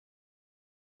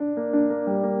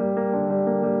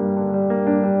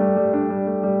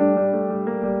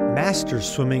Master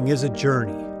swimming is a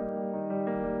journey.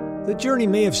 The journey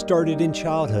may have started in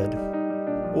childhood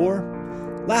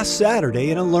or last Saturday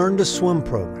in a Learn to Swim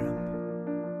program.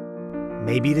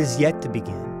 Maybe it is yet to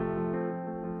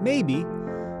begin. Maybe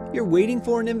you're waiting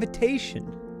for an invitation.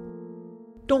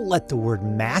 Don't let the word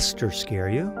master scare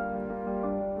you.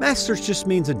 Masters just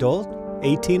means adult,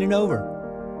 18 and over.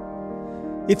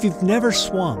 If you've never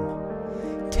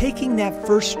swum, taking that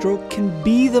first stroke can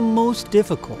be the most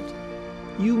difficult.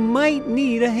 You might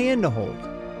need a hand to hold.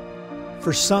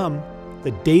 For some,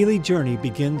 the daily journey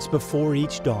begins before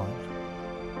each dawn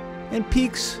and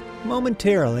peaks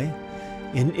momentarily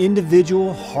in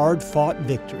individual hard-fought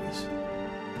victories.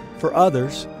 For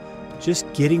others,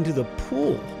 just getting to the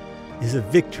pool is a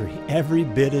victory every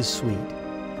bit as sweet.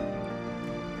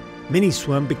 Many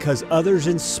swim because others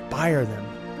inspire them,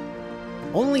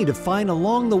 only to find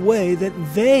along the way that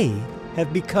they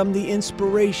have become the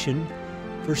inspiration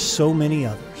for so many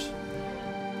others.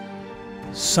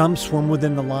 Some swim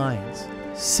within the lines,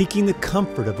 seeking the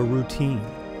comfort of a routine.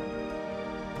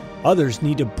 Others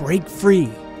need to break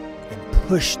free and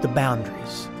push the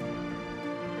boundaries.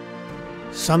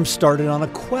 Some started on a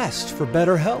quest for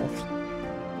better health,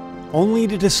 only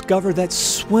to discover that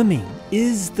swimming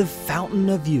is the fountain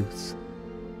of youth.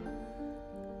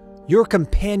 Your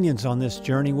companions on this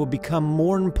journey will become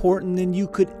more important than you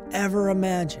could ever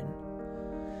imagine,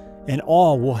 and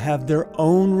all will have their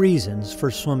own reasons for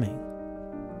swimming.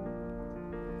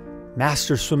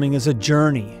 Master swimming is a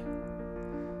journey,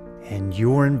 and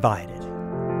you're invited.